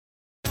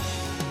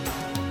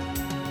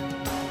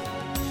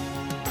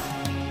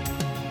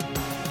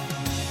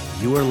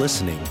You are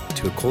listening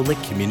to a Cold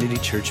Lake Community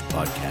Church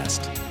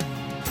podcast.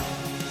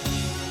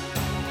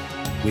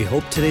 We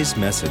hope today's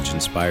message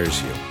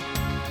inspires you.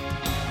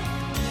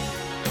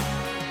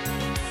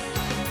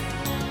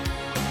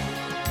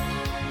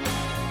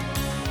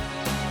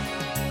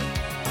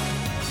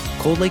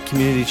 Cold Lake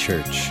Community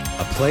Church,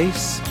 a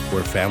place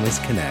where families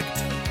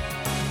connect.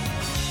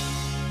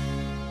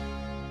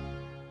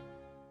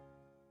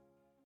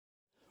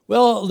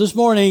 Well, this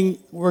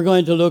morning we're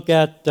going to look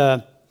at,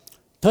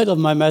 the title of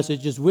my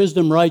message is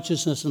Wisdom,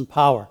 Righteousness, and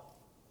Power.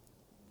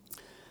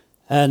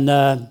 And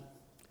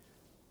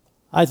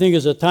I think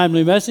it's a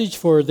timely message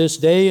for this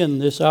day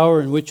and this hour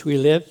in which we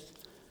live.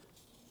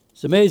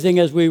 It's amazing,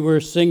 as we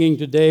were singing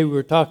today, we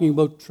were talking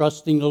about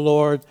trusting the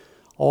Lord,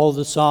 all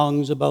the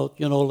songs about,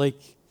 like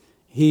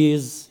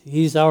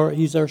He's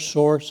our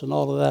source and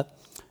all of that.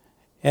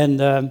 And,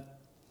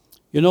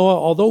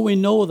 although we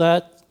know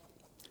that,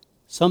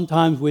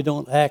 sometimes we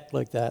don't act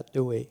like that,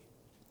 do we?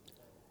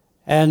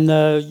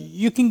 And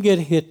you can get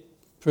hit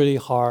pretty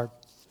hard.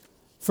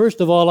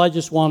 First of all, I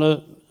just want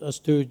us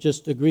to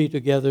just agree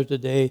together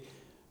today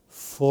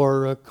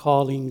for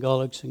Colleen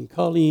Gullickson.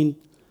 Colleen,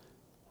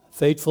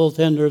 faithful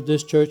tender of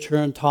this church, her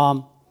and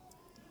Tom,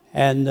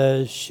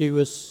 and she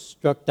was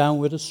struck down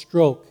with a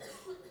stroke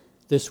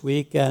this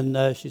week,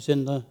 and she's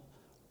not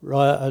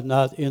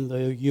in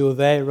the U of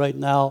A right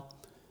now,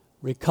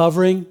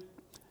 recovering.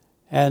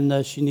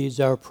 And she needs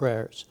our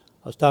prayers.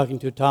 I was talking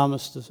to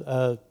Thomas,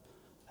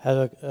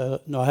 had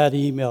an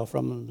email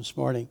from him this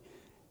morning,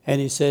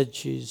 and he said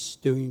she's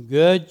doing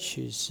good.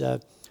 She's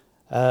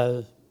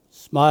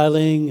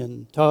smiling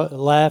and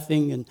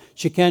laughing, and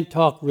she can't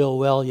talk real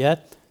well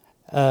yet.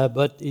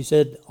 But he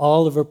said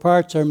all of her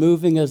parts are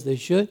moving as they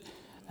should,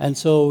 and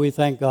so we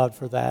thank God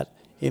for that.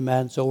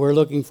 Amen. So we're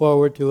looking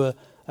forward to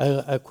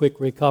a quick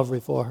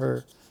recovery for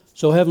her.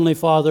 So Heavenly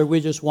Father,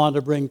 we just want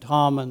to bring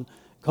Tom and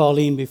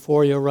Colleen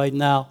before you right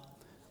now.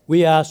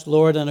 We ask,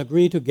 Lord, and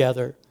agree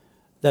together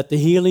that the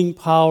healing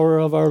power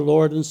of our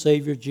Lord and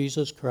Savior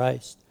Jesus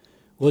Christ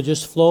will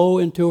just flow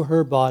into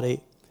her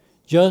body,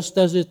 just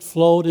as it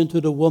flowed into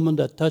the woman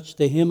that touched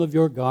the hem of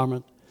your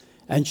garment,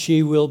 and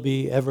she will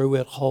be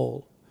everywhere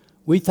whole.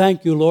 We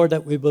thank you, Lord,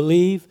 that we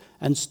believe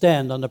and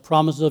stand on the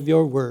promises of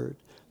your word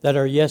that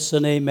are yes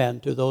and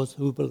amen to those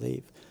who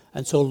believe.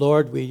 And so,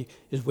 Lord, it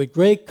is with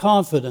great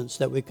confidence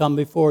that we come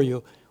before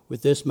you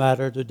with this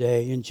matter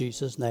today in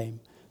Jesus' name.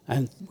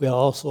 And we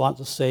also want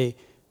to say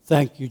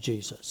thank you,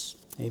 Jesus.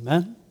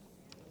 Amen.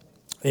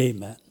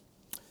 Amen.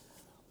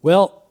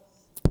 Well,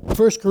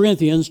 1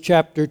 Corinthians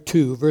chapter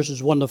 2,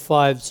 verses 1 to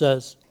 5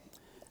 says,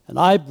 "And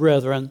I,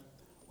 brethren,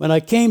 when I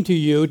came to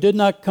you, did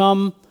not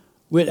come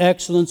with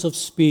excellence of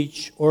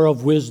speech or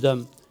of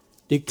wisdom,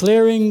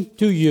 declaring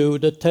to you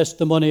the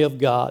testimony of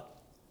God.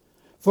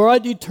 For I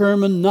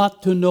determined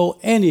not to know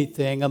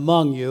anything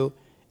among you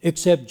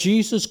except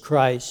Jesus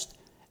Christ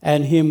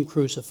and Him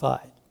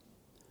crucified.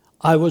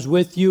 I was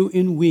with you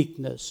in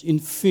weakness, in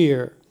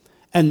fear,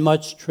 and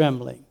much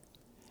trembling.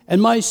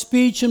 And my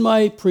speech and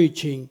my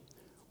preaching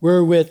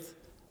were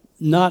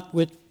not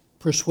with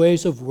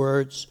persuasive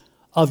words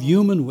of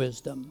human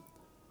wisdom,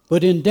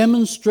 but in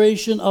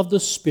demonstration of the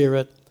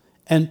Spirit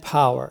and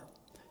power,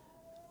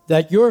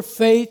 that your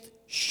faith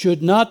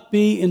should not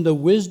be in the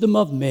wisdom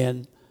of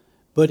men,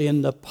 but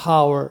in the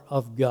power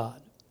of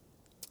God."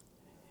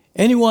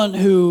 Anyone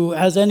who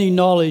has any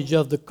knowledge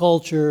of the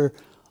culture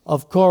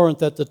of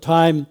Corinth at the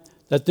time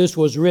that this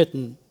was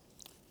written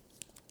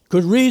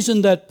could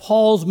reason that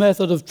Paul's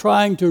method of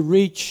trying to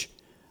reach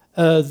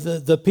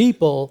the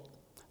people,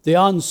 the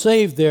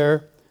unsaved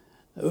there,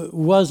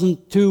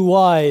 wasn't too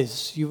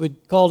wise. You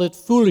would call it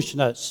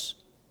foolishness.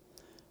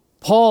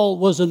 Paul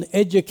was an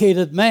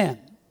educated man.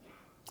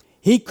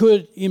 He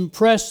could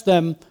impress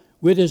them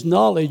with his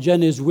knowledge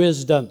and his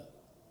wisdom.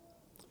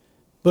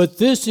 But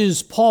this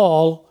is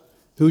Paul,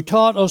 who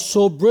taught us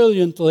so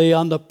brilliantly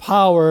on the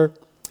power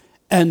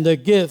and the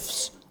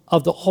gifts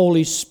of the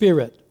Holy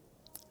Spirit.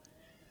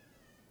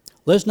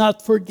 Let's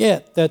not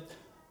forget that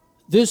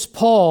this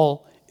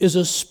Paul is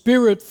a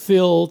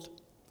Spirit-filled,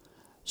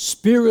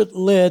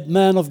 Spirit-led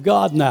man of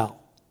God now.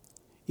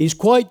 He's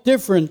quite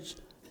different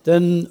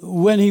than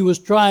when he was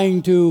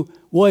trying to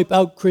wipe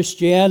out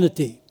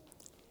Christianity.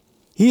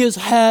 He has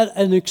had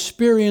an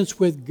experience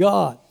with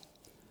God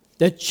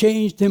that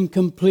changed him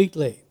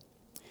completely.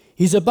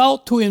 He's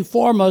about to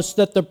inform us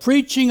that the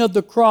preaching of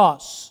the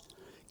cross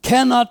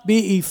cannot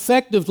be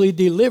effectively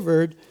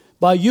delivered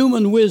by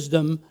human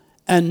wisdom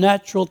and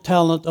natural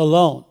talent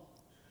alone.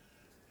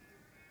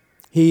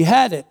 He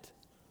had it,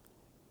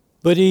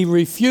 but he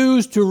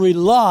refused to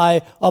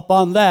rely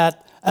upon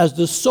that as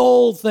the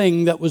sole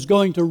thing that was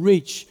going to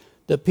reach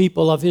the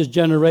people of his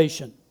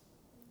generation.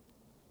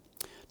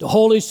 The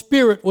Holy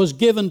Spirit was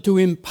given to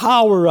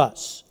empower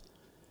us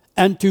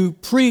and to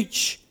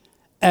preach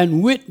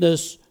and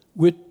witness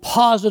with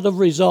positive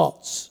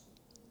results.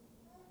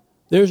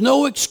 There's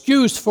no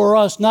excuse for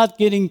us not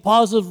getting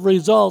positive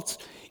results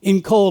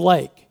in Cold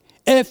Lake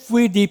if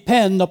we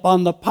depend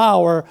upon the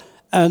power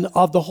and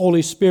of the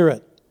Holy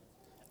Spirit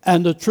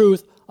and the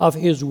truth of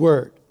His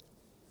Word.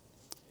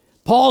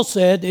 Paul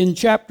said in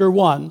chapter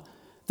 1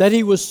 that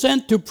he was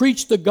sent to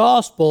preach the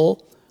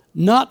gospel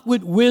not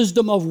with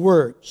wisdom of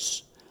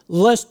words,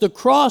 lest the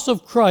cross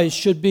of Christ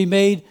should be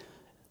made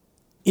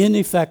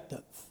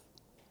ineffective.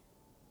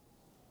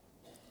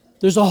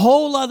 There's a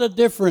whole lot of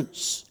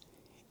difference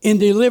in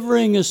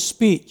delivering a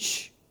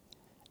speech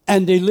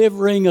and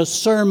delivering a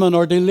sermon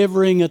or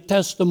delivering a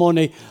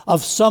testimony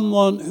of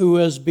someone who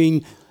has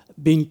been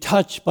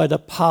touched by the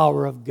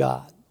power of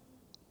God.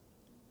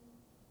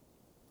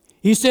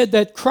 He said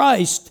that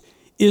Christ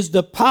is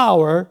the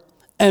power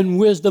and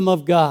wisdom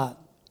of God,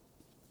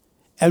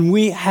 and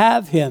we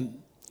have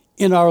him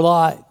in our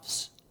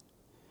lives.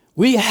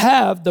 We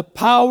have the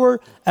power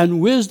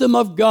and wisdom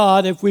of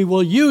God if we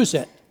will use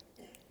it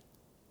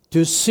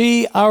to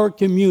see our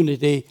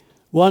community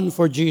won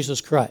for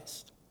Jesus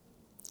Christ.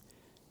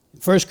 In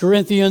 1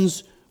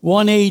 Corinthians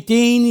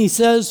 1:18, he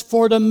says,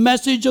 "For the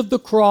message of the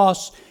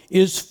cross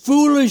is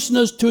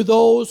foolishness to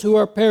those who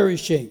are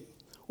perishing,"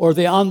 or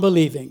the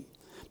unbelieving.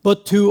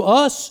 "But to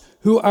us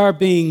who are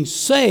being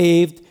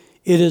saved,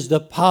 it is the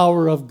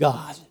power of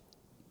God."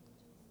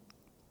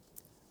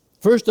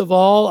 First of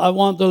all, I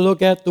want to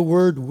look at the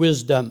word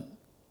wisdom.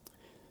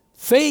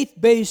 Faith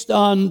based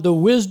on the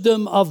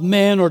wisdom of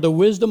man or the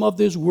wisdom of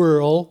this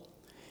world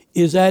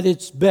is at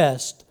its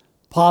best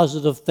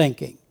positive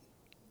thinking.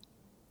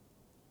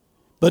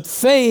 But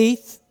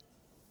faith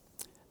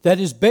that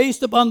is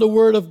based upon the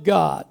Word of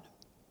God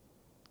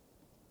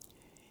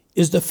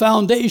is the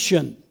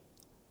foundation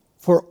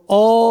for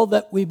all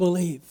that we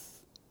believe.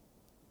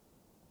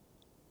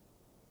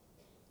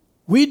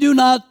 We do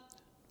not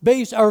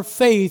base our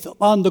faith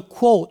on the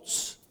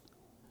quotes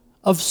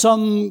of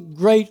some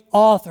great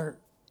author.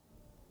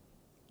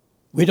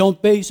 We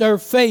don't base our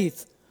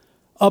faith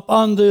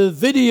upon the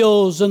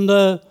videos and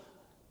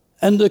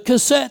the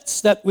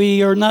cassettes that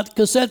we are not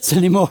cassettes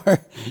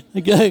anymore.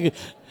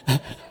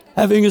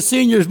 Having a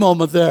senior's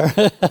moment there.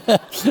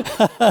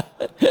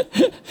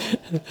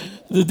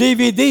 The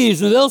DVDs,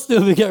 they'll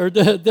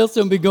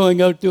still be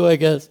going out too, I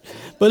guess.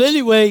 But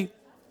anyway,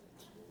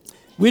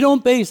 we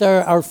don't base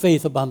our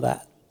faith upon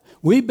that.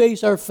 We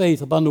base our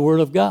faith upon the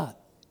Word of God.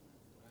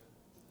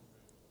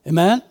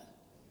 Amen?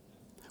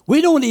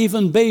 We don't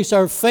even base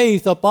our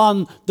faith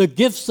upon the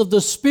gifts of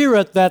the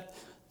Spirit that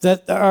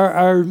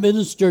are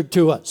ministered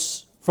to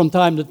us from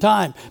time to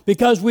time,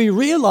 because we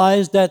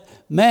realize that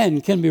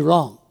man can be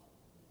wrong.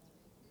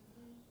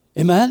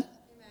 Amen?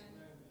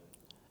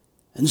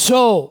 And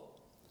so,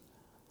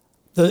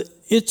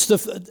 it's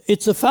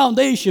the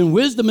foundation.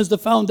 Wisdom is the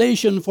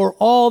foundation for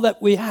all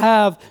that we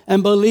have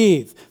and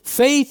believe.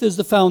 Faith is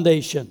the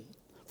foundation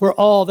for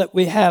all that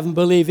we have and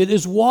believe. It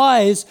is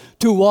wise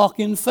to walk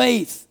in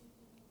faith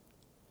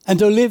and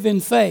to live in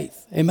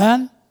faith.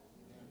 Amen?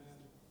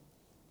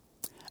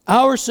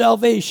 Our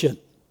salvation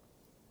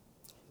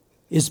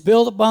is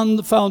built upon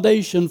the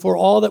foundation for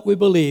all that we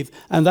believe.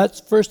 And that's,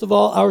 first of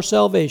all, our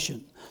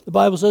salvation. The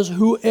Bible says,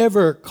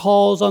 whoever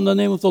calls on the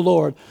name of the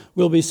Lord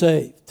will be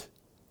saved.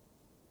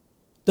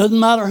 Doesn't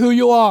matter who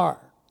you are.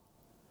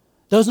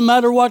 Doesn't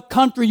matter what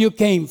country you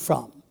came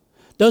from.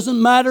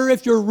 Doesn't matter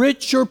if you're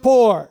rich or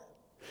poor.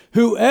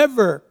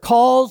 Whoever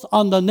calls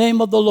on the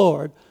name of the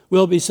Lord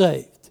will be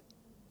saved.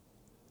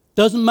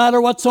 Doesn't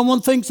matter what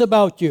someone thinks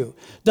about you.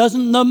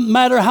 Doesn't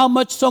matter how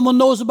much someone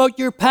knows about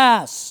your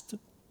past.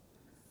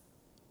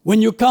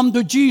 When you come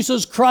to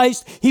Jesus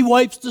Christ, He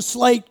wipes the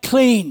slate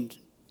clean.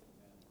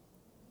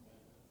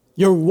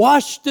 You're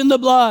washed in the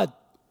blood.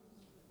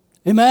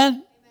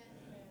 Amen?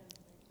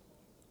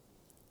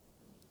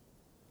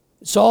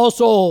 It's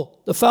also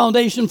the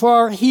foundation for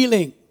our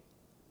healing.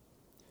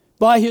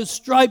 By His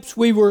stripes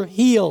we were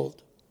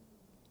healed.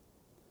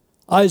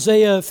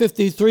 Isaiah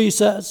 53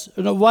 says,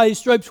 by His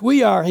stripes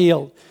we are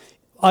healed.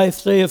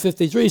 Isaiah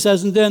 53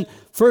 says, and then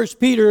 1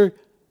 Peter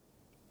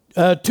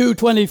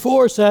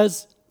 2:24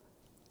 says,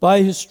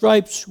 by His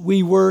stripes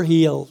we were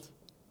healed.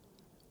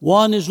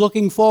 One is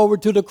looking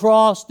forward to the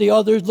cross, the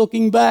other is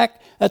looking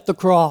back at the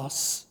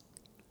cross.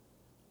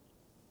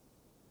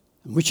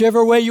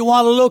 Whichever way you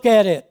want to look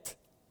at it,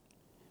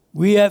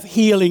 we have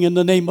healing in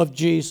the name of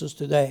Jesus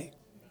today.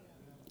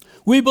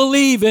 We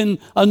believe in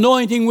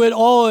anointing with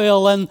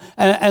oil and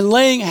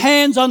laying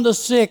hands on the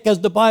sick, as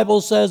the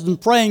Bible says,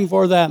 and praying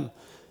for them,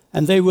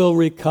 and they will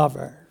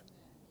recover.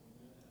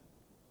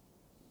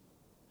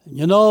 And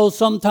you know,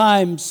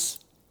 sometimes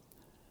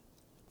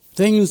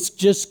things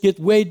just get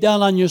weighed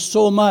down on you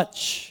so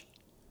much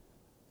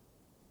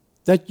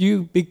that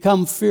you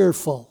become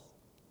fearful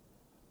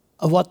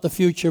of what the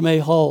future may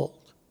hold.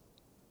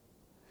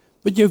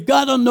 But you've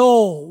got to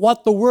know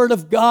what the Word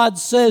of God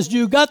says.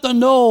 You've got to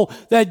know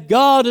that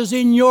God is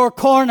in your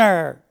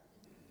corner.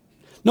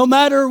 No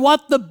matter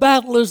what the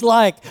battle is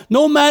like,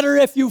 no matter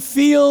if you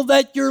feel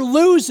that you're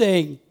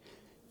losing,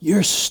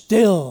 you're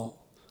still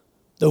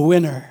the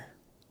winner.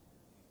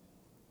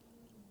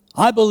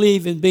 I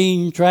believe in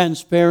being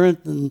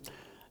transparent,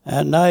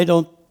 and I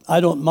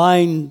don't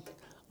mind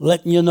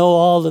letting you know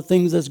all the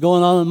things that's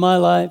going on in my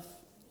life.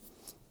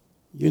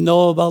 You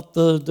know about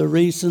the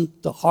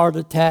recent heart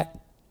attack.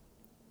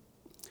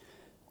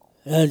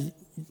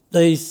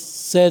 they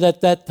said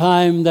at that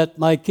time that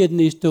my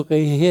kidneys took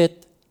a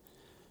hit.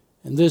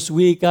 And this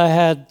week I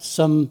had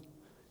some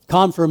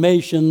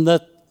confirmation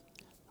that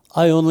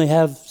I only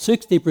have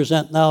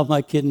 60% now of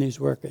my kidneys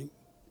working.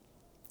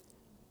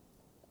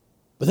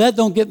 But that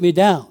don't get me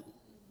down.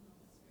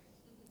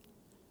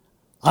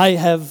 I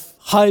have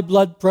high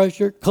blood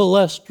pressure,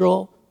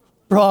 cholesterol,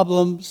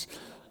 problems,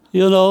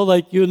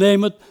 like you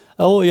name it.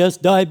 Oh, yes,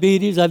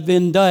 diabetes. I've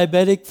been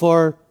diabetic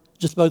for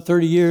just about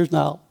 30 years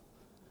now.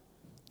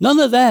 None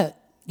of that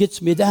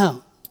gets me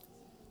down.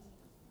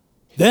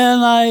 Then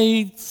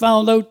I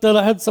found out that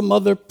I had some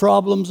other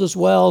problems as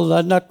well.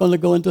 I'm not going to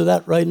go into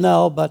that right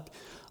now, but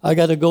I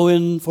got to go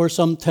in for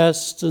some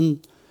tests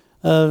and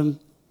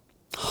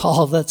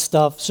all that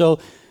stuff. So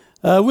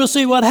we'll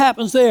see what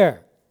happens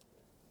there.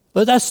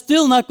 But that's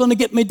still not going to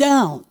get me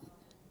down.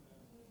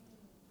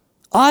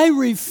 I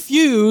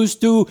refuse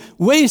to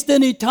waste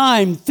any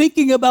time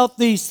thinking about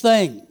these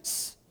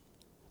things.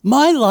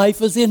 My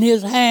life is in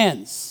His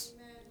hands.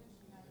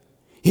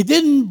 He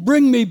didn't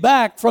bring me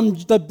back from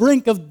the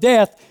brink of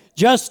death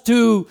just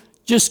to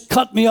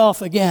cut me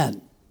off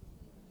again.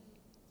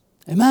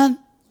 Amen?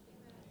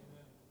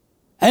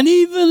 And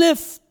even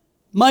if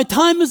my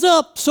time is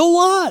up, so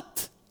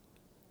what?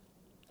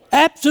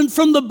 Absent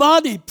from the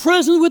body,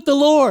 present with the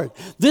Lord.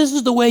 This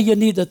is the way you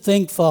need to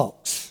think,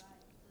 folks.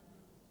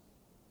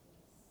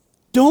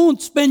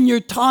 Don't spend your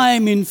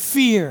time in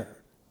fear.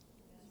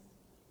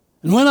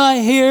 And when I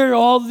hear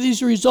all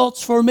these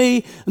results for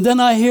me, and then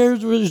I hear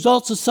the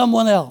results of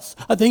someone else,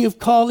 I think of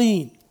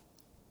Colleen.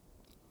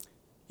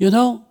 And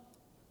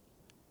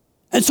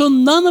so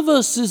none of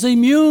us is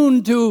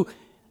immune to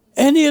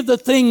any of the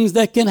things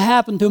that can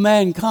happen to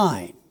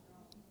mankind.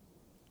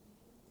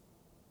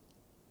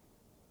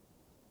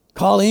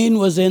 Colleen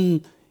was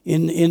in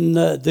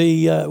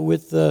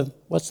what's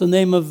the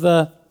name of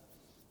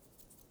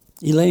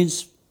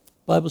Elaine's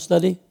Bible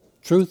study?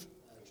 Truth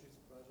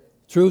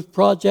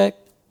Project.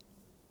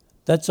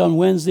 That's on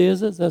Wednesday,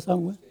 is it? That's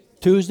on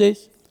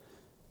Tuesdays.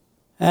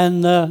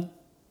 And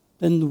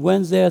then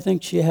Wednesday, I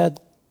think she had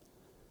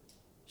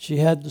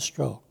the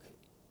stroke.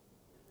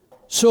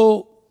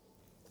 So,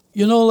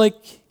 you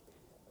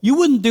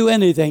wouldn't do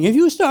anything. If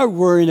you start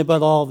worrying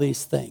about all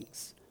these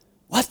things,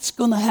 what's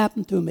going to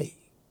happen to me?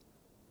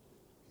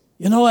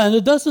 And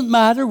it doesn't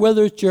matter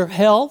whether it's your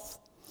health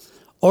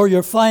or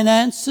your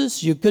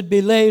finances. You could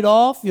be laid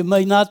off. You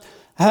may not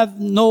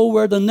know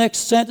where the next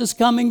cent is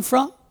coming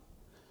from.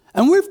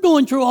 And we're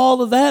going through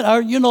all of that.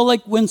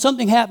 Like when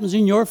something happens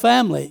in your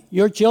family,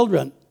 your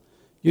children,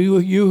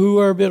 you who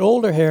are a bit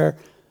older here,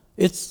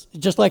 it's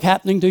just like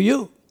happening to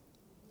you.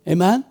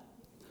 Amen?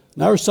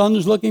 And our son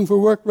is looking for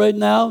work right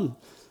now.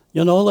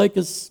 Like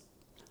it's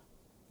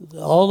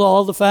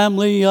all the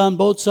family on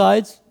both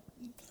sides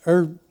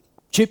are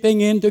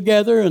chipping in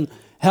together and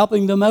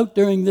helping them out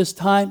during this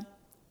time.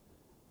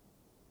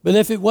 But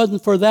if it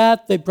wasn't for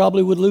that, they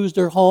probably would lose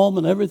their home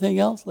and everything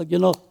else.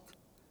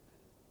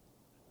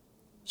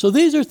 So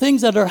these are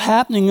things that are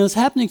happening, and it's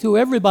happening to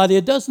everybody.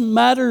 It doesn't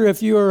matter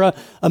if you're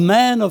a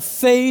man of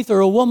faith or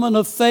a woman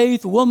of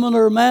faith, a woman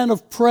or a man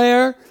of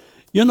prayer.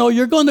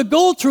 You're going to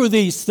go through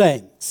these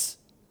things.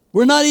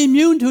 We're not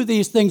immune to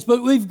these things,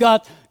 but we've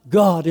got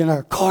God in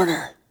our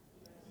corner.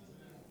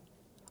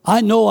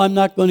 I know I'm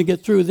not going to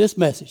get through this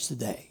message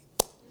today.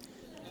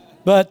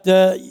 But,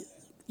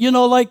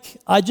 like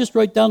I just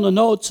write down the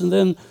notes and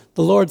then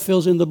the Lord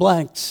fills in the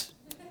blanks.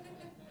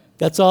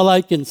 That's all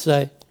I can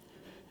say.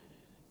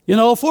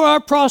 For our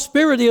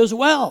prosperity as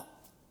well.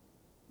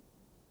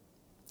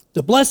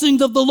 The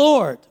blessings of the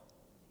Lord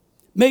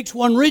makes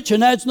one rich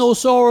and adds no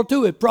sorrow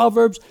to it.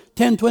 Proverbs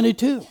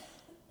 10:22.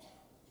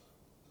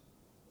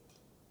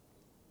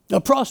 Now,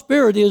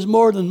 prosperity is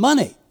more than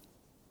money.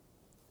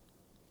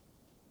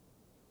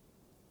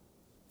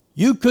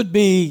 You could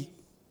be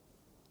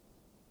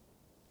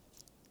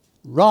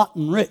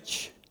rotten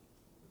rich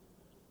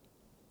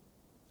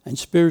and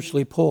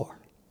spiritually poor.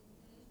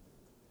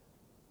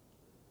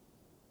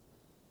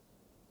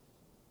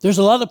 There's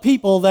a lot of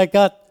people that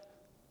got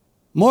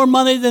more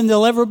money than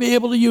they'll ever be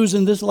able to use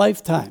in this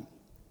lifetime.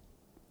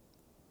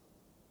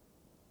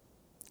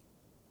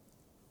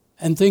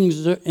 And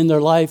things in their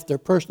life, their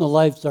personal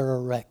lives, are a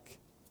wreck.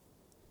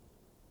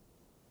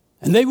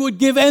 And they would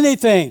give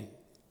anything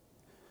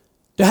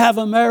to have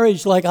a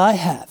marriage like I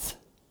have.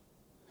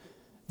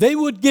 They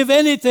would give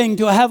anything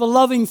to have a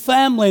loving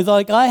family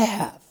like I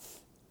have.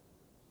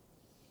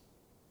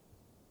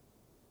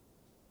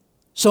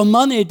 So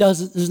money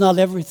is not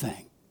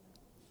everything.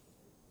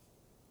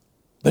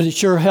 But it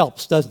sure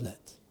helps, doesn't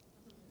it?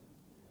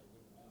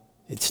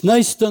 It's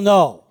nice to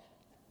know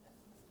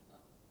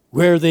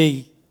where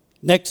the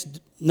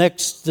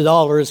next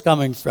dollar is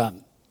coming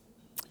from.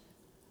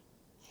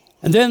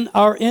 And then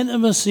our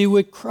intimacy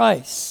with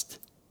Christ.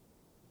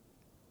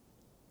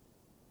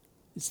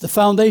 It's the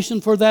foundation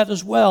for that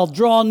as well.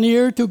 Draw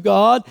near to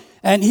God,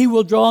 and He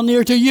will draw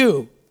near to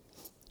you.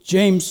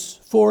 James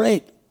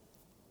 4:8.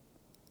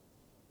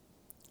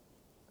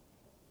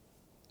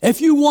 If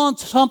you want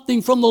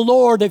something from the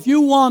Lord, if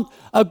you want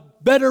a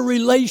better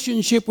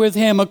relationship with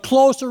Him, a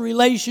closer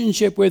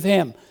relationship with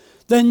Him,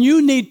 then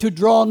you need to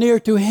draw near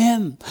to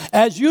Him.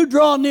 As you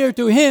draw near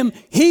to Him,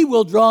 He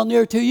will draw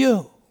near to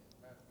you.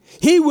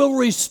 He will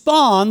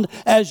respond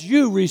as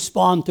you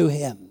respond to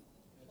Him.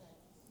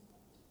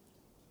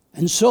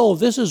 And so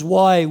this is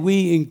why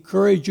we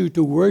encourage you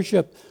to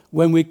worship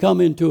when we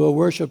come into a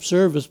worship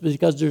service,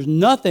 because there's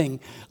nothing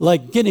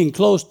like getting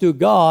close to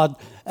God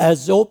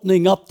as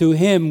opening up to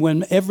Him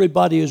when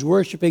everybody is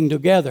worshiping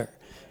together.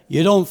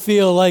 You don't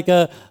feel like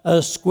a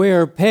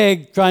square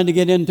peg trying to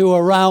get into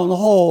a round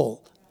hole.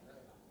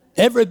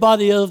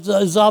 Everybody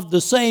is of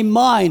the same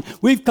mind.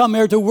 We've come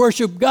here to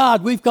worship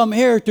God. We've come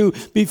here to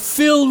be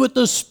filled with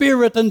the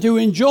Spirit and to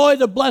enjoy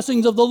the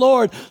blessings of the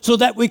Lord, so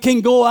that we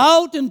can go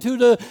out into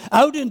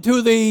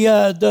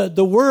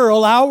the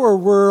world, our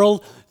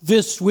world,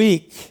 this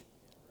week,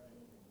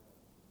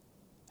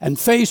 and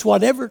face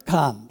whatever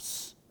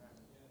comes,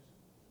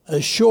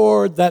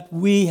 assured that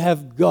we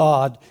have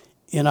God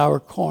in our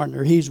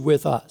corner. He's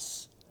with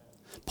us.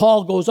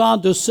 Paul goes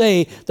on to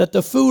say that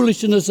the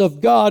foolishness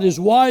of God is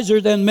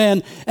wiser than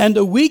men, and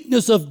the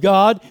weakness of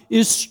God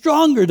is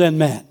stronger than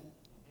men.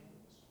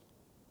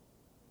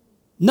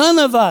 None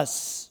of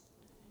us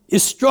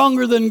is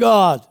stronger than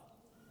God.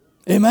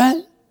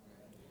 Amen?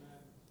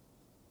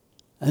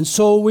 And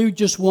so we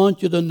just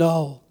want you to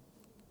know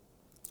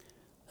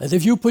that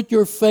if you put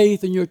your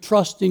faith and your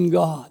trust in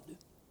God,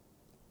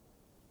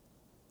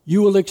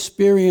 you will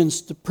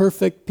experience the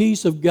perfect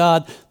peace of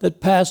God that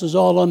passes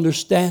all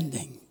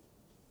understanding.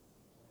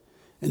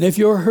 And if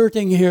you're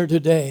hurting here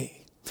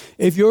today,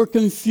 if you're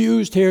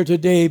confused here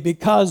today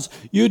because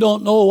you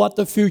don't know what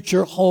the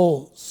future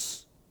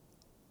holds,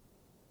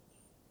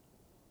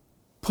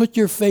 put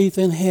your faith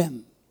in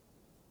Him.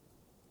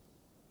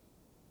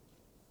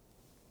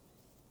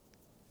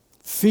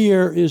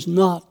 Fear is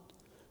not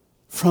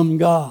from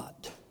God.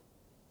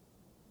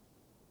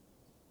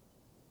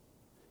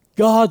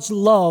 God's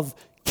love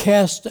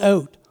casts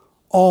out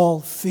all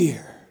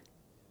fear.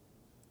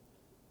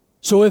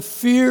 So if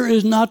fear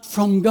is not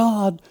from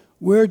God,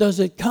 where does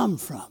it come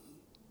from?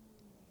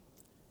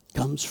 It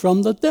comes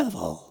from the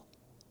devil.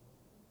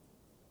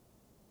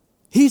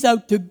 He's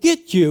out to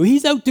get you.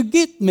 He's out to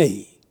get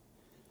me.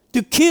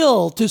 To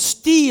kill, to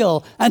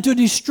steal, and to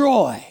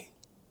destroy.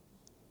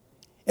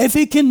 If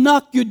he can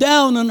knock you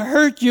down and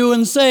hurt you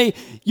and say,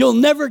 you'll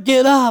never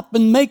get up,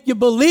 and make you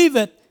believe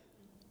it,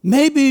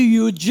 maybe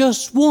you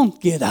just won't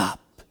get up.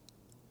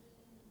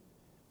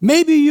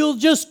 Maybe you'll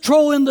just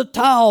throw in the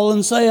towel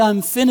and say,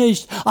 I'm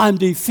finished, I'm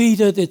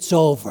defeated, it's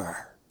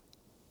over.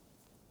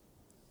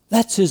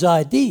 That's his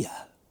idea.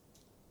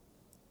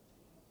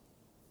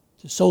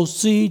 To sow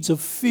seeds of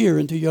fear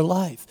into your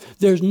life.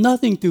 There's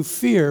nothing to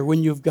fear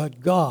when you've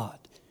got God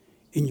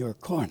in your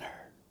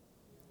corner.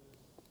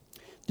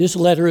 This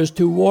letter is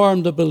to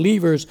warn the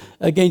believers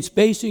against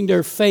basing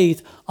their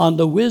faith on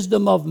the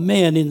wisdom of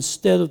men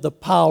instead of the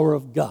power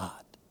of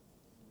God.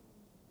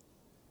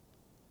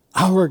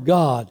 Our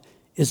God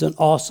is an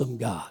awesome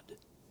God.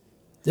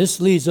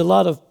 This leads a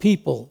lot of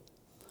people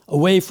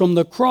away from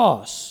the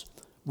cross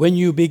when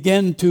you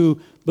begin to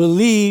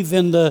believe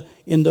in the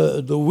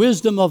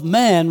wisdom of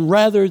man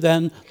rather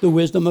than the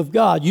wisdom of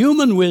God.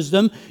 Human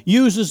wisdom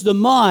uses the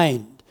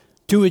mind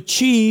to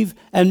achieve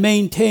and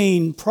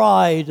maintain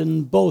pride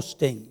and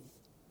boasting.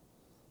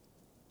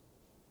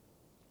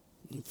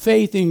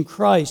 Faith in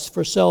Christ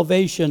for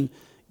salvation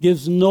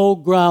gives no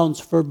grounds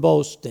for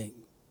boasting.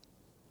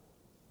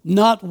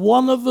 Not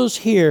one of us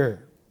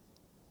here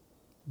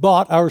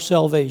bought our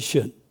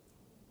salvation.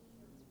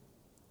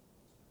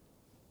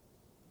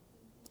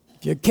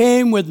 If you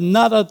came with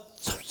not a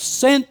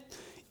cent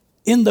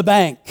in the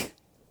bank,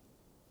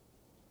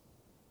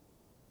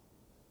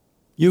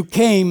 you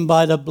came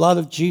by the blood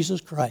of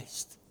Jesus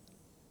Christ.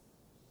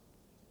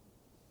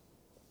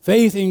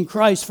 Faith in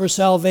Christ for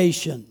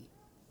salvation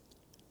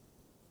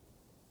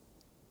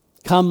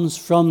comes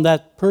from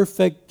that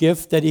perfect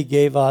gift that He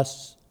gave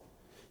us,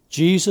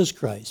 Jesus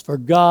Christ. For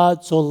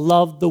God so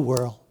loved the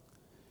world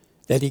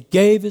that He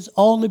gave His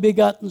only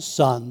begotten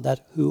Son,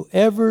 that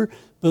whoever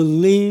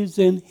believes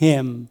in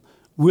Him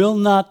will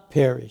not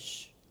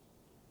perish,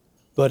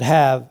 but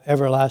have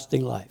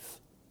everlasting life.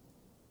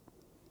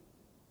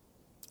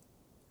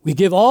 We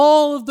give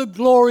all of the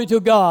glory to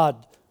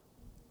God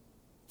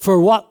for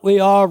what we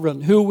are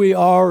and who we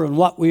are and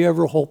what we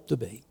ever hope to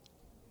be.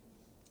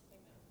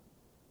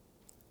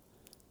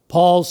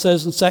 Paul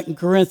says in 2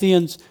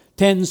 Corinthians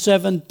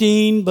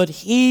 10:17, but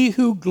he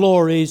who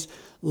glories,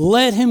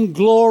 let him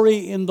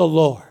glory in the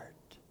Lord.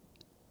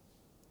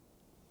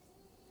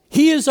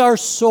 He is our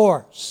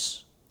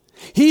source.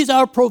 He's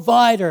our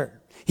provider.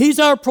 He's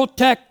our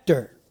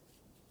protector.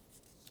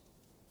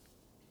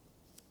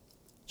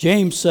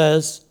 James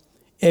says,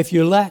 if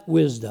you lack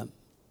wisdom,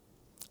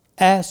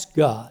 ask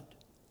God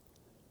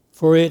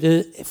for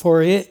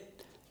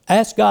it.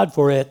 Ask God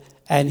for it,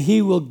 and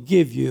He will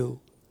give you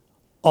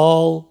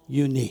all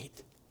you need.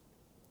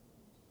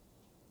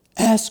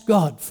 Ask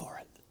God for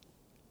it.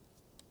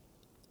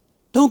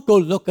 Don't go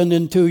looking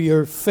into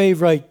your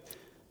favorite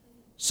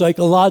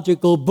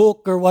psychological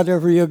book or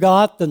whatever you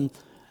got and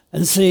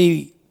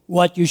see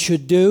what you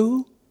should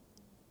do.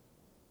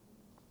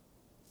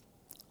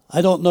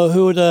 I don't know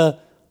who the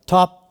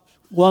top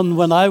one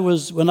when I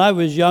was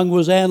young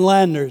was Ann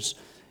Landers.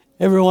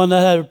 Everyone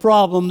that had a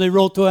problem, they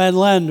wrote to Ann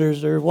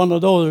Landers or one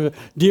of those, or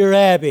Dear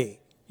Abby.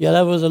 Yeah,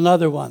 that was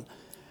another one.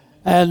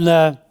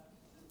 And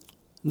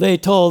they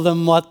told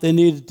them what they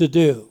needed to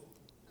do.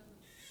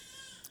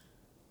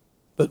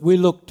 But we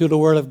look to the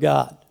Word of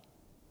God.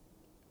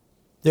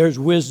 There's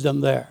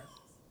wisdom there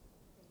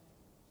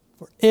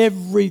for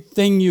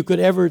everything you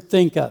could ever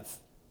think of.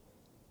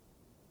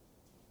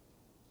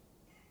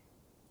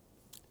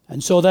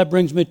 And so that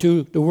brings me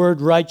to the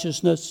word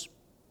righteousness.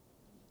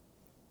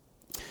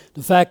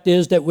 The fact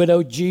is that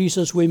without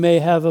Jesus, we may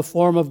have a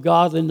form of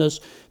godliness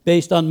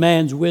based on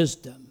man's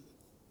wisdom.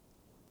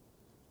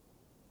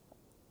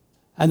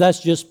 And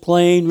that's just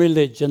plain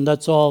religion.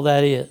 That's all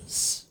that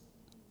is.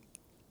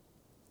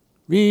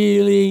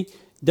 Really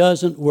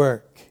doesn't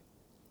work.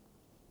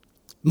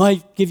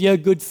 Might give you a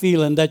good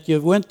feeling that you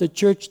went to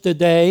church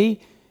today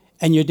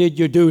and you did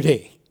your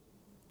duty.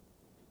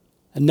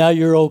 And now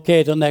you're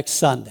okay till next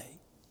Sunday.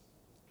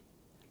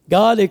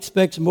 God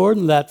expects more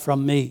than that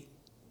from me.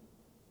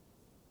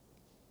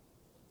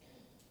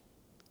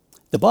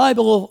 The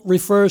Bible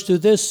refers to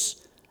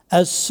this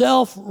as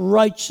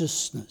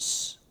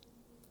self-righteousness.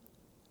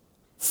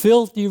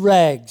 Filthy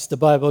rags, the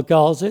Bible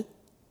calls it.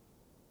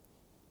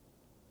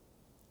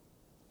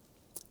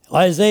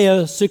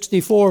 Isaiah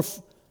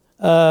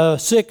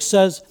 64:6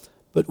 says,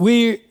 but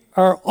we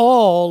are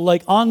all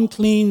like an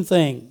unclean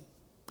thing.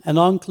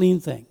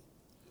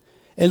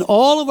 And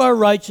all of our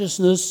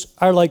righteousness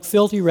are like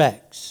filthy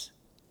rags.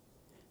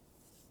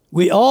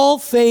 We all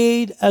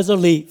fade as a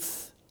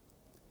leaf,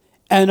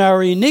 and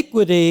our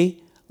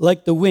iniquity,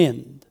 like the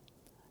wind,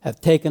 have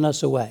taken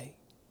us away.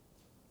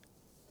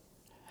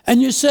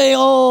 And you say,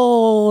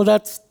 oh,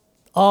 that's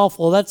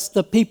awful. That's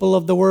the people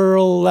of the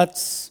world.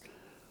 That's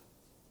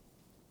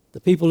the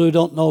people who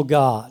don't know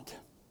God.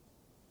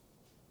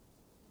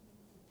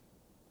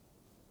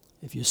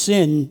 If you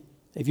say,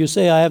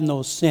 I have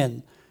no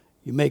sin,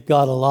 you make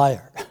God a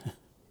liar.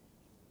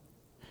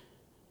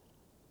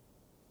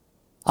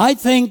 I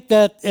think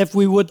that if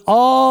we would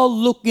all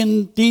look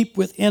in deep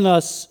within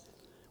us,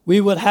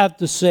 we would have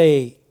to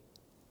say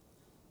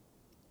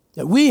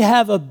that we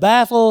have a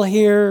battle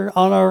here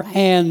on our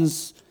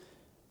hands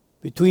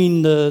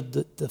between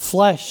the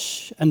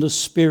flesh and the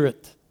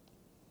spirit.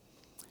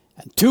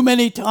 And too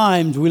many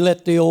times we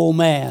let the old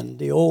man,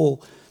 the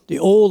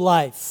old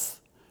life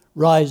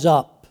rise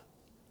up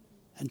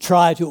and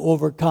try to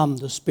overcome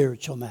the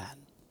spiritual man.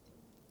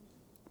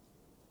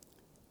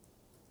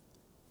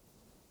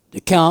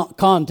 The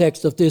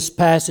context of this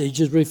passage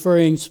is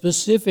referring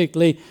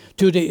specifically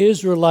to the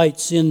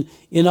Israelites in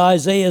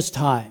Isaiah's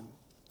time,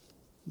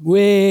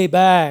 way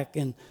back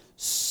in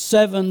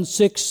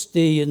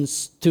 760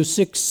 to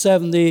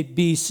 670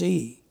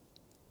 BC.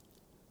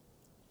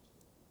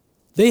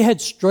 They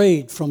had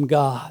strayed from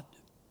God.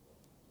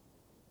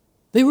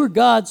 They were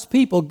God's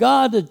people.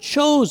 God had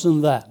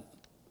chosen them.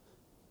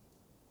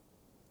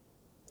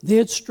 They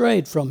had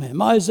strayed from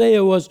Him.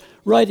 Isaiah was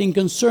writing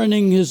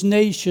concerning his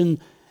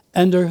nation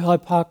and their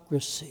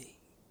hypocrisy.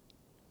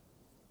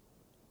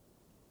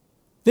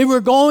 They were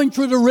going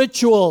through the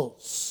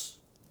rituals,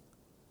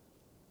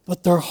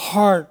 but their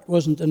heart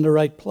wasn't in the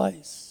right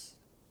place.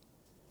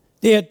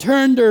 They had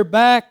turned their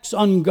backs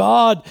on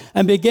God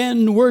and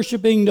began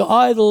worshiping the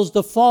idols,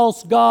 the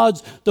false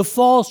gods, the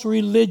false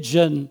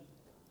religion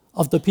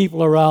of the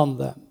people around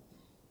them.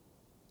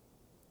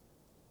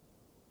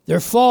 Their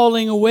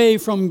falling away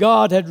from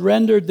God had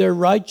rendered their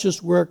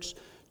righteous works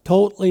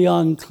totally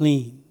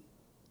unclean.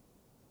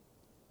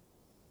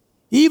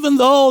 Even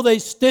though they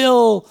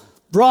still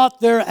brought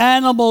their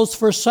animals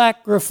for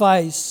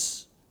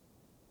sacrifice,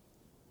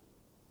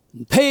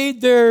 and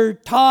paid their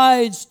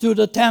tithes to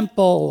the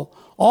temple,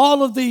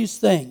 all of these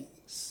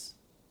things,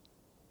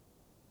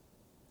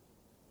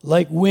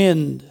 like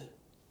wind,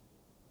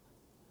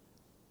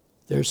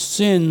 their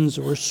sins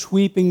were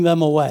sweeping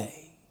them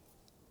away.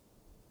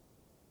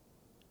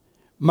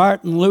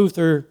 Martin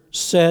Luther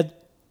said,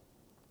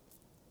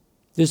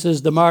 this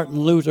is the Martin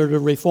Luther, the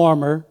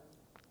reformer,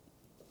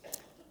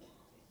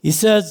 he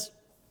says,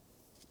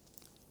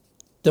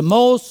 the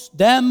most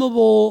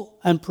damnable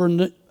and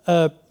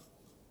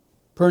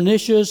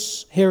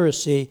pernicious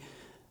heresy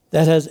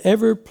that has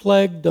ever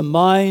plagued the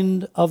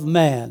mind of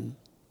man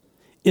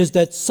is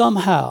that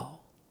somehow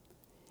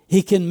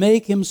he can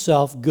make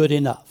himself good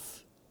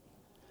enough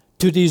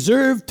to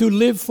deserve to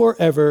live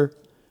forever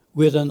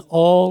with an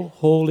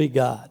all-holy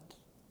God.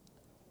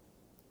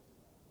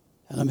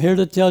 And I'm here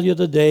to tell you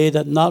today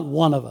that not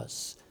one of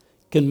us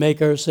can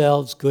make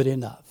ourselves good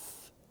enough.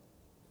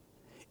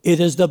 It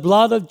is the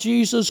blood of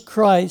Jesus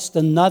Christ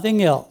and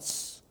nothing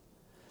else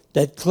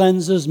that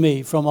cleanses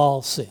me from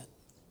all sin.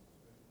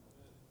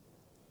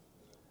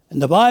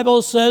 And the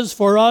Bible says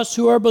for us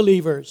who are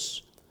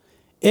believers,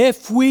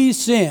 if we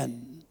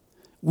sin,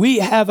 we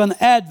have an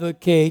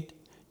advocate,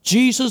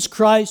 Jesus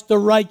Christ, the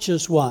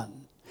righteous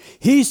one.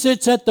 He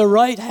sits at the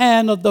right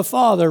hand of the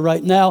Father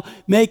right now,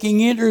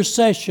 making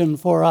intercession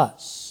for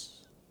us.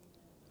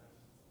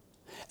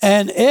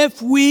 And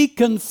if we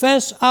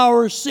confess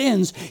our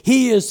sins,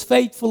 He is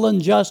faithful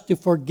and just to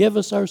forgive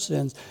us our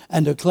sins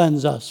and to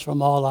cleanse us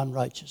from all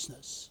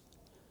unrighteousness.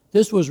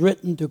 This was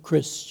written to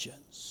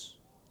Christians.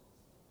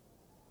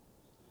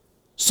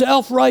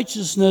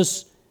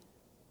 Self-righteousness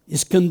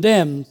is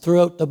condemned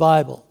throughout the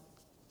Bible.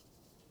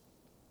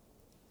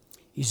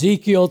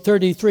 Ezekiel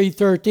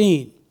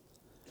 33:13.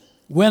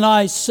 When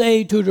I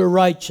say to the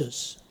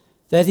righteous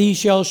that he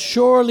shall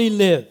surely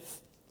live,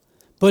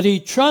 but he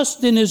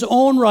trusts in his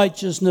own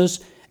righteousness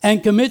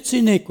and commits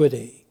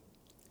iniquity,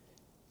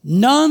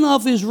 none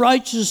of his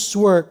righteous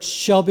works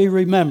shall be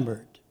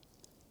remembered.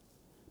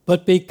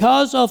 But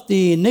because of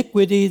the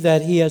iniquity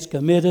that he has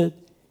committed,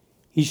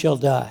 he shall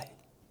die.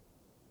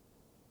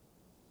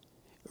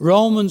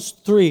 Romans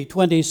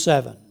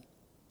 3:27.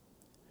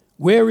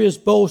 Where is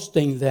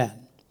boasting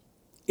then?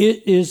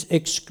 It is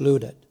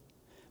excluded.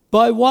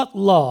 By what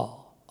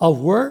law? Of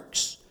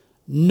works?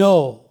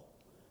 No,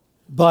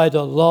 by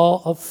the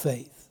law of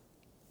faith.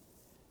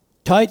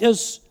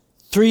 Titus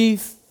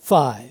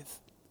 3:5.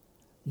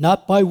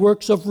 Not by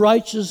works of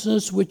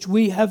righteousness which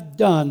we have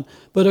done,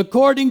 but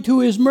according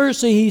to His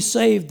mercy He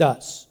saved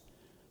us,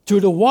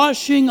 through the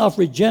washing of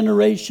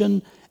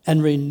regeneration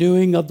and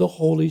renewing of the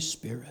Holy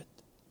Spirit.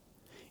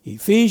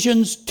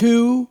 Ephesians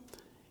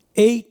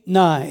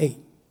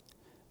 2:8-9.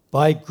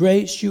 By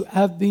grace you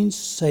have been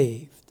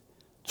saved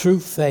through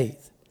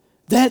faith,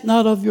 that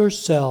not of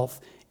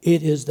yourself,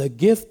 it is the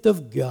gift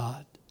of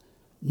God,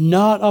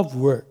 not of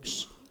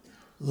works,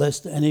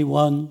 lest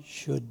anyone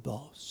should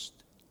boast.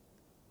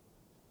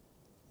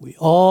 We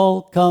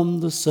all come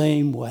the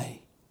same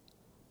way.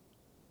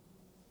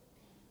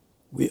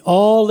 We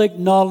all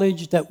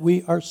acknowledge that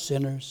we are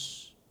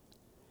sinners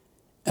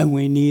and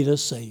we need a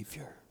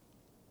Savior.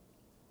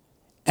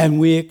 And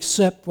we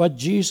accept what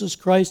Jesus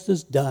Christ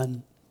has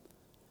done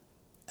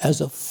as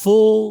a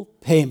full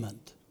payment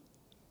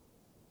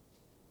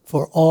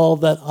for all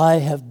that I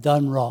have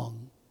done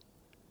wrong,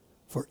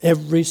 for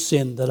every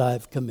sin that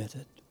I've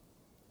committed.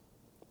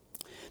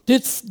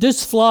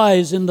 This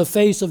flies in the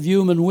face of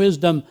human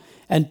wisdom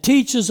and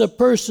teaches a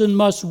person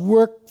must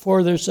work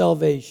for their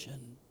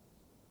salvation.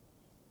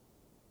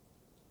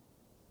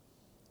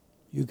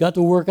 You've got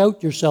to work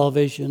out your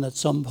salvation at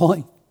some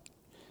point,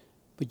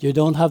 but you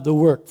don't have to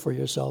work for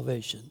your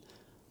salvation.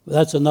 But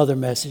that's another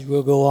message.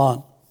 We'll go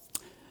on.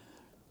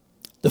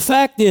 The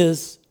fact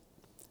is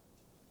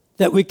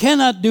that we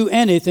cannot do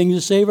anything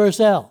to save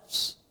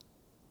ourselves.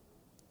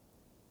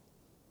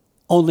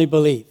 Only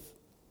believe.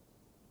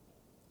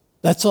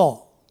 That's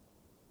all.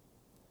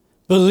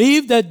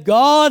 Believe that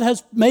God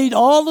has made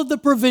all of the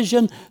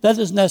provision that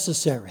is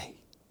necessary.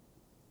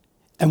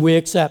 And we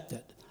accept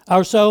it.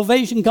 Our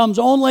salvation comes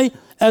only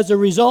as a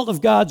result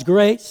of God's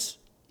grace.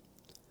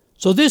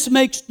 So this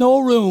makes no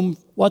room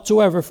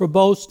whatsoever for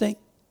boasting.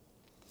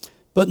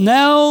 But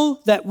now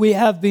that we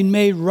have been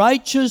made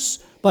righteous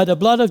by the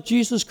blood of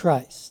Jesus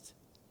Christ,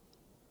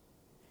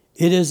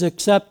 it is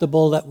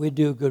acceptable that we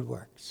do good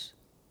works.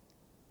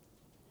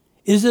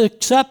 It is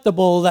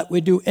acceptable that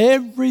we do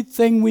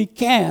everything we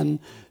can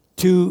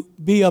to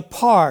be a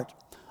part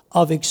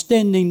of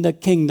extending the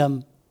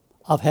kingdom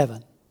of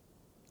heaven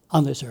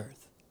on this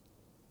earth.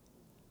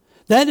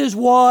 That is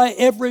why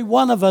every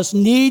one of us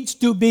needs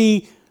to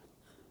be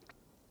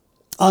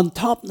on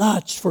top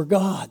notch for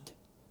God.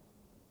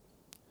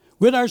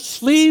 With our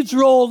sleeves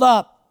rolled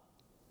up,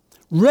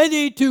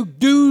 ready to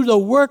do the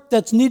work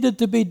that's needed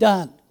to be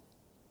done.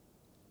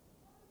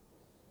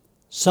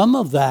 Some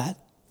of that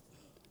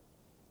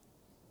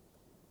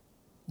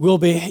will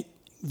be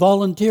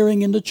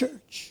volunteering in the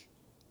church.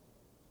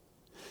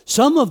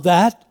 Some of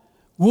that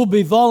will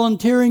be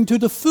volunteering to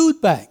the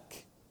food bank.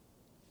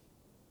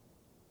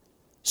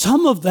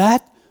 Some of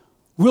that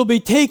will be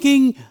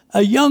taking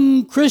a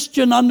young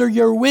Christian under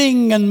your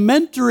wing and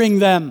mentoring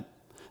them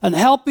and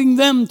helping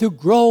them to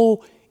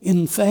grow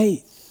in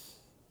faith.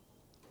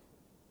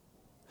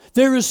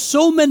 There is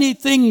so many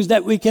things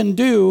that we can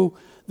do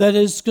that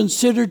is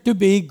considered to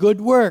be good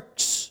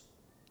works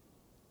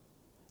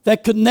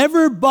that could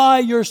never buy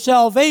your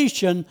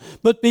salvation,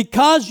 but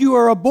because you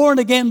are a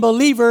born-again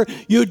believer,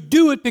 you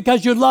do it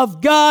because you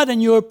love God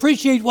and you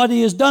appreciate what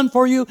He has done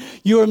for you.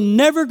 You're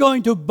never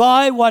going to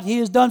buy what He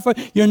has done for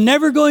you. You're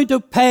never going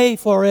to pay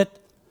for it,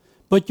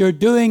 but you're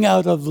doing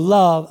out of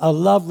love, a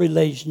love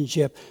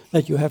relationship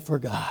that you have for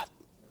God.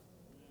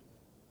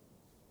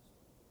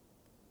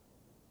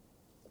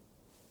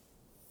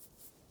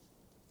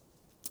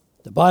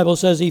 The Bible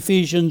says,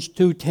 Ephesians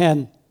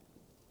 2:10,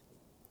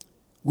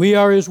 we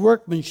are His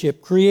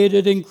workmanship,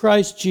 created in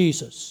Christ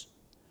Jesus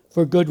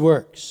for good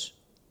works.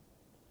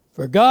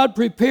 For God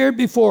prepared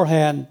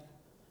beforehand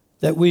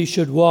that we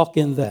should walk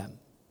in them.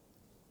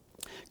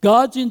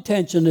 God's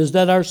intention is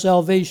that our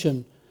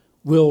salvation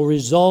will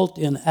result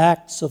in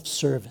acts of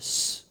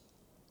service.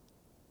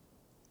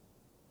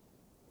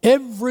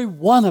 Every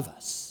one of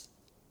us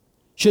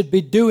should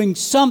be doing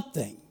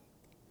something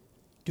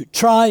to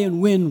try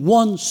and win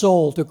one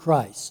soul to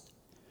Christ.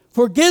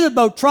 Forget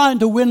about trying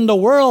to win the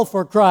world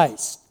for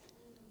Christ.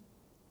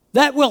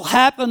 That will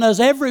happen as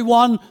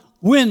everyone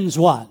wins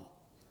one.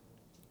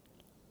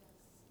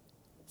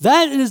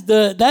 That is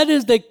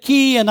the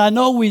key, and I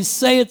know we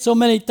say it so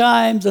many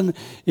times, and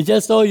it's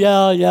just, oh,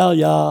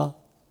 yeah.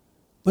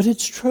 But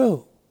it's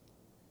true.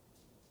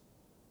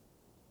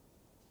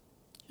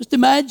 Just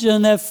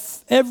imagine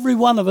if every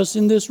one of us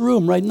in this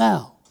room right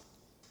now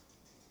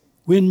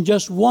win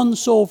just one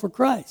soul for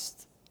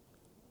Christ.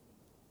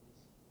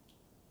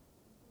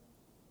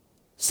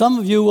 Some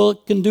of you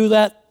can do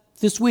that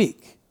this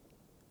week.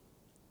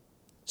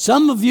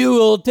 Some of you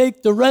will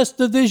take the rest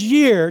of this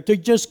year to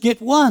just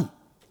get one.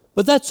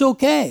 But that's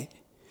okay.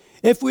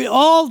 If we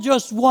all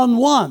just won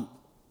one,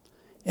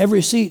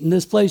 every seat in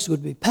this place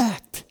would be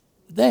packed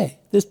today.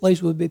 This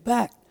place would be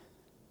packed.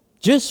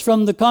 Just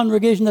from the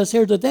congregation that's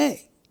here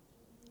today.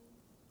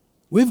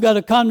 We've got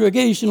a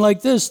congregation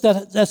like this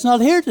that's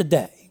not here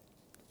today.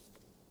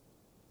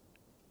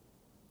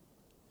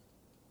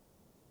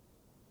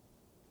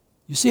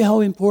 You see how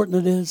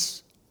important it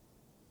is?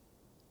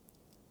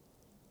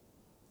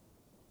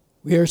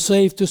 We are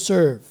saved to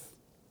serve.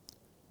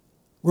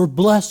 We're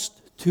blessed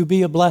to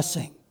be a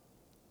blessing.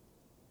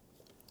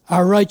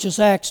 Our righteous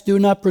acts do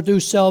not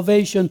produce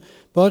salvation,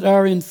 but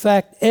are in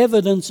fact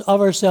evidence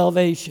of our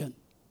salvation.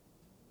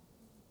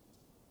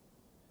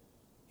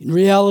 In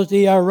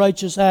reality, our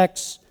righteous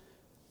acts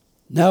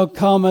now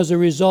come as a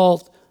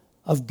result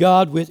of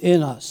God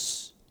within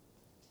us.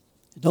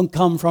 They don't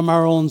come from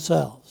our own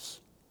selves.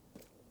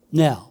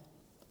 Now,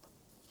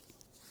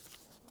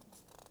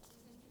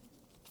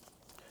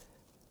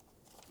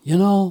 you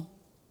know,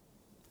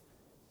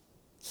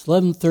 it's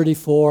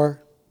 11:34.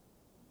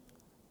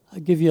 I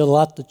give you a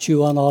lot to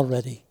chew on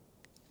already.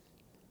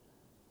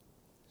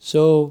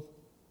 So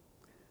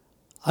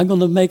I'm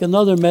going to make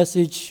another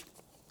message,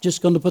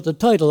 just going to put the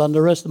title on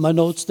the rest of my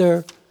notes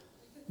there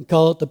and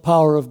call it The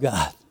Power of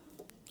God.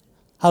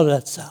 How does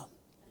that sound?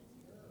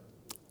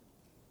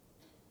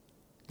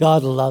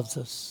 God loves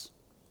us.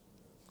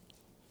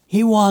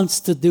 He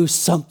wants to do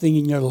something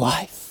in your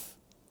life.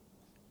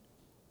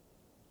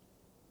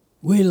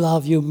 We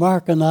love you.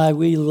 Mark and I,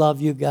 we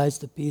love you guys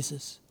to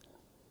pieces.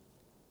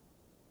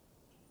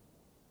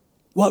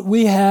 What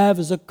we have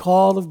is a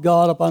call of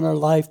God upon our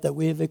life that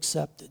we have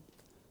accepted.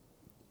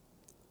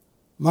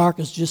 Mark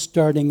is just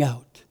starting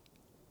out.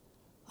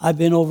 I've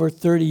been over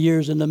 30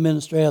 years in the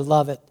ministry. I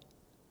love it.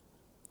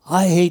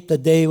 I hate the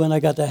day when I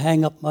got to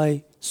hang up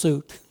my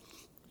suit.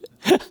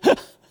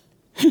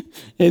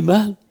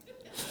 Amen?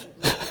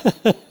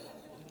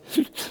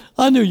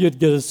 I knew you'd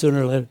get it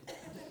sooner or later.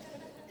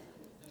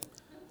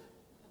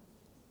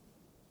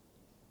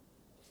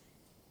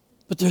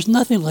 But there's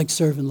nothing like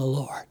serving the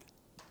Lord.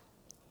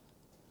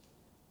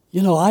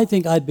 You know, I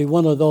think I'd be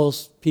one of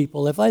those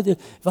people. If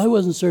I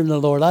wasn't serving the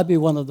Lord, I'd be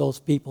one of those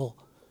people.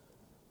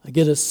 I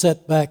get a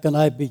setback and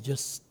I'd be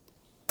just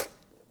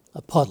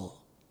a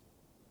puddle.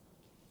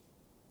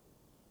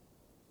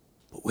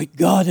 But with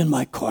God in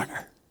my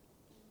corner,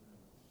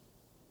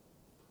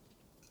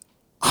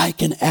 I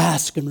can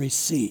ask and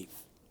receive.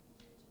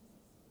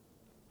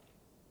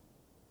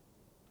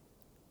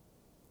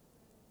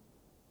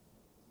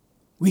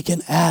 We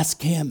can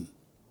ask Him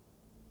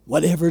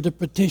whatever the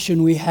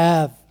petition we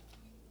have.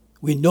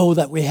 We know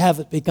that we have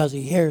it because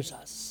He hears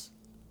us.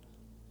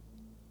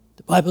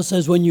 The Bible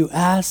says when you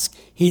ask,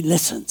 He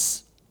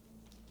listens.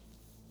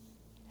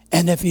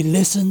 And if He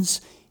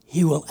listens,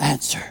 He will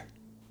answer.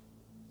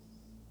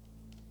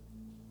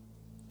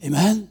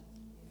 Amen?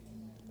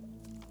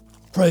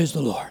 Praise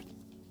the Lord.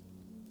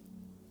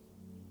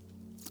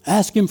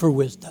 Ask Him for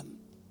wisdom.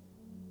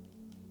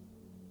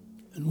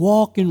 And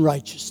walk in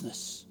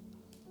righteousness.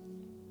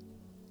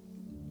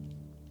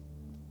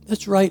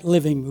 That's right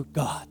living with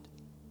God.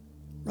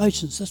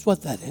 Righteousness, that's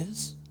what that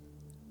is.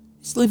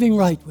 It's living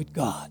right with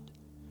God.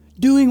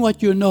 Doing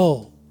what you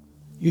know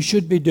you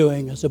should be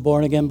doing as a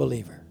born-again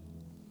believer.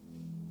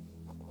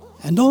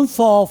 And don't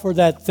fall for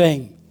that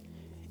thing.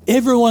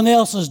 Everyone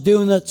else is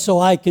doing it, so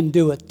I can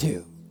do it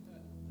too.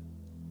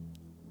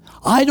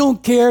 I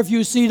don't care if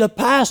you see the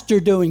pastor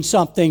doing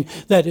something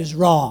that is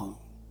wrong.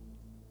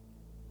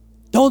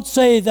 Don't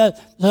say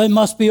that it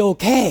must be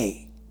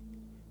okay.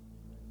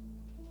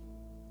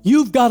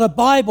 You've got a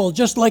Bible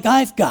just like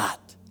I've got.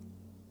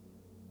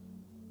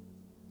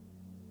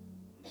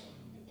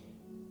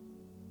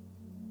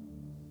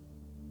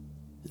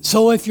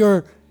 So if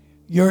your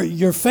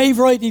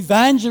favorite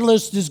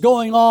evangelist is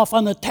going off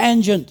on a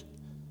tangent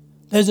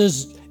that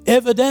is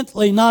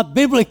evidently not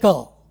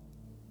biblical,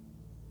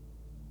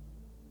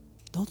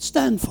 don't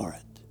stand for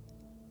it.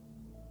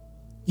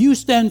 You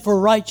stand for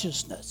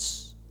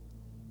righteousness.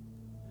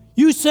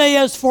 You say,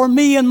 as for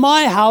me and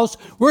my house,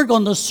 we're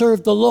going to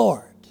serve the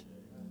Lord.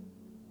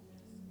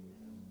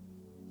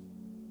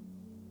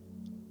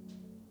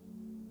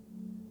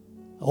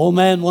 An old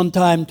man one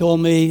time told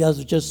me, I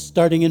was just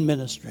starting in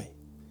ministry,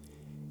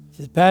 he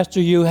said,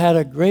 Pastor, you had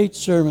a great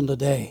sermon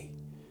today,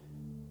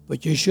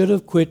 but you should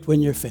have quit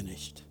when you're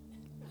finished.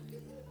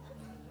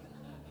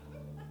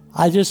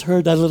 I just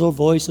heard that little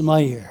voice in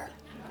my ear.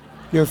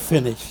 you're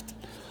finished.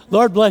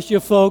 Lord bless you,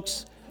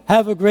 folks.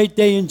 Have a great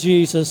day in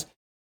Jesus.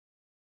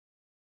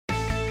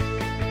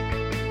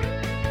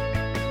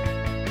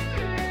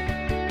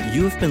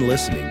 You have been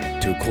listening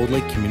to a Cold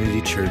Lake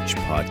Community Church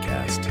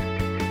podcast.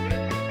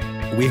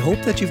 We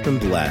hope that you've been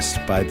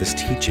blessed by this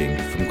teaching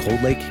from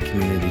Cold Lake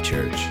Community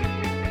Church.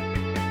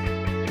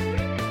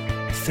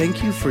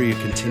 Thank you for your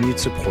continued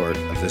support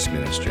of this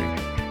ministry.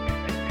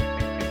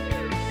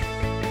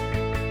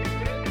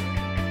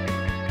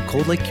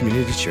 Cold Lake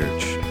Community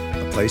Church,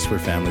 a place where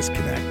families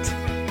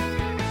connect.